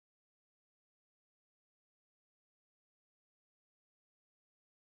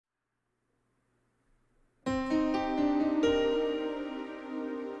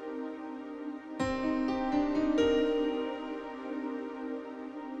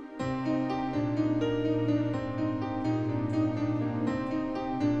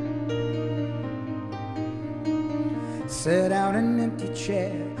set out an empty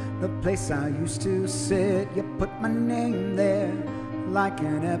chair, the place I used to sit. You put my name there like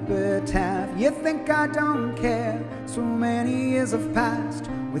an epitaph. You think I don't care? So many years have passed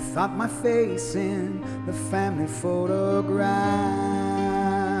without my face in the family photograph.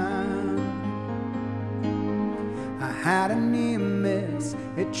 I had a near miss,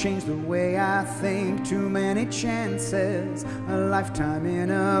 it changed the way I think. Too many chances, a lifetime in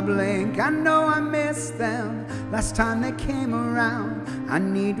a blink. I know I missed them last time they came around. I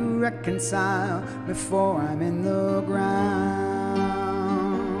need to reconcile before I'm in the ground.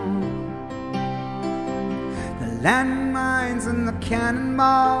 The landmines and the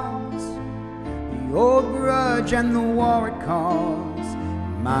cannonballs, the old grudge and the war it caused.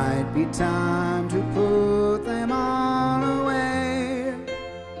 Might be time to put them all away.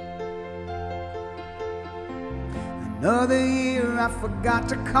 Another year I forgot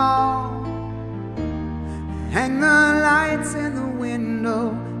to call. Hang the lights in the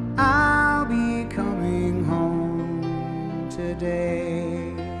window. I'll be coming home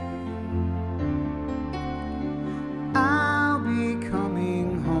today. I'll be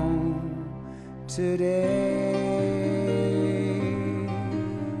coming home today.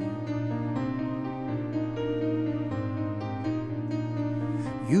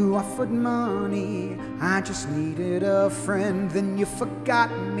 You offered money, I just needed a friend. Then you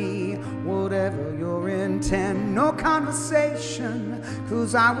forgot me, whatever your intent. No conversation,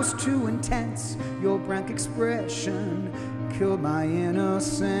 cause I was too intense. Your blank expression killed my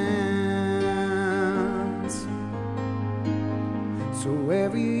innocence. So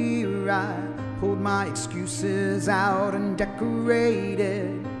every year I pulled my excuses out and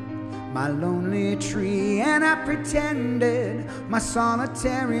decorated my lonely tree, and I pretended my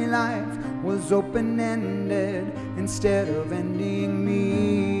solitary life was open-ended instead of ending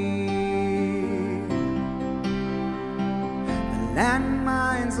me. The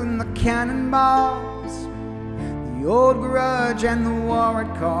landmines and the cannonballs, the old grudge and the war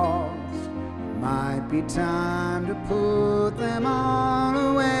it caused. Might be time to put them all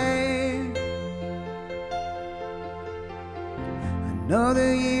away.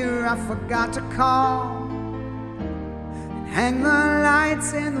 Another year I forgot to call and hang the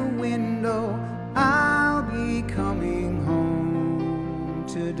lights in the window. I'll be coming home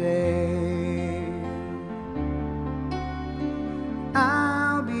today.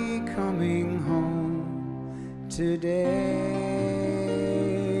 I'll be coming home today.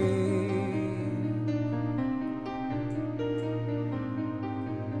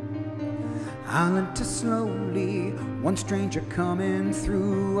 I'll enter slowly, one stranger coming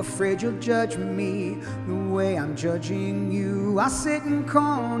through, afraid you'll judge me the way I'm judging you. I'll sit in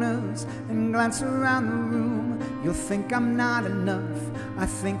corners and glance around the room. You'll think I'm not enough, I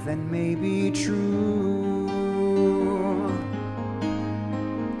think that may be true.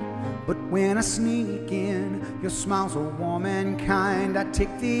 But when I sneak in, your smiles are warm and kind. I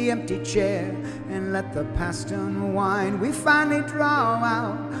take the empty chair and let the past unwind. We finally draw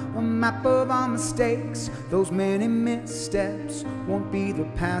out a map of our mistakes. Those many missteps won't be the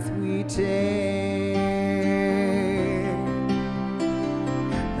path we take.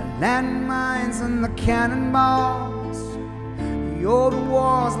 The landmines and the cannonballs, the old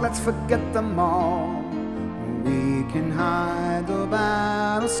wars, let's forget them all. We can hide the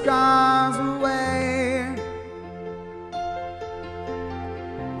battle scars away.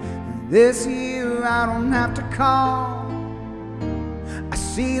 This year I don't have to call. I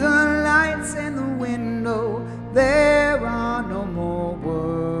see the lights in the window. There are no more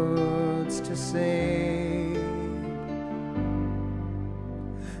words to say.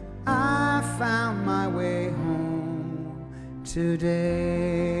 I found my way home today.